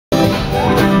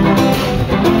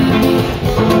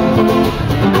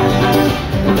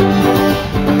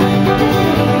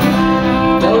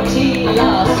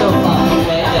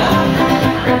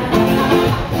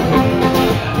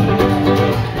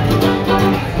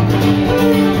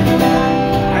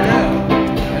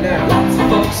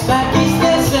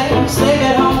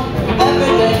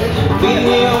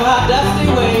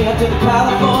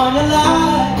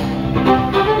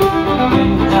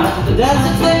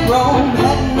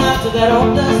to that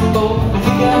old dusty boat.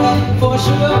 Think I'm heading for a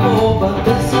sugar bowl, but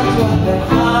this is what they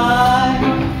find.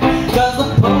 Cause the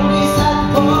police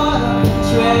at the border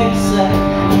train said,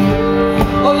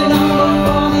 oh, you're number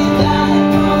 40 down in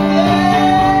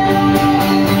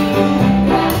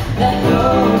that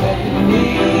do-re-mi,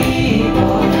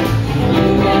 boy. You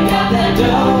ain't got that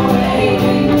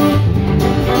do-re-mi.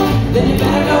 Then you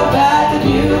better go back to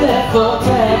beautiful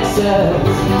Texas,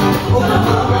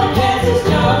 Oklahoma, Kansas,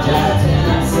 Georgia,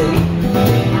 Tennessee.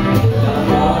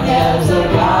 California's a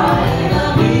ride and a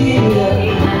beater.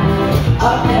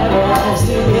 I've never asked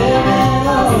to live in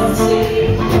the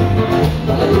sea,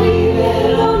 but believe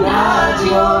it or not,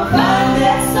 you won't find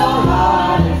it so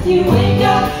hard if you ain't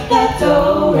got that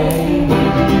do-re-mi.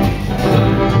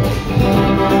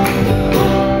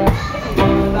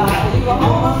 You are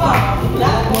home afar,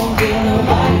 life won't get no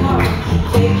back home.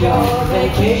 Take your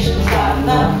vacations by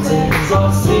mountains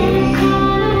or seas.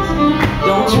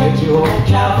 Don't trade your old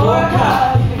cow for a car.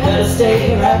 You better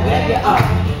stay right where you are.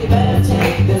 You better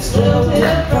take this little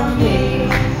tip from me,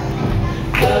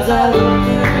 cause I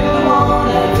look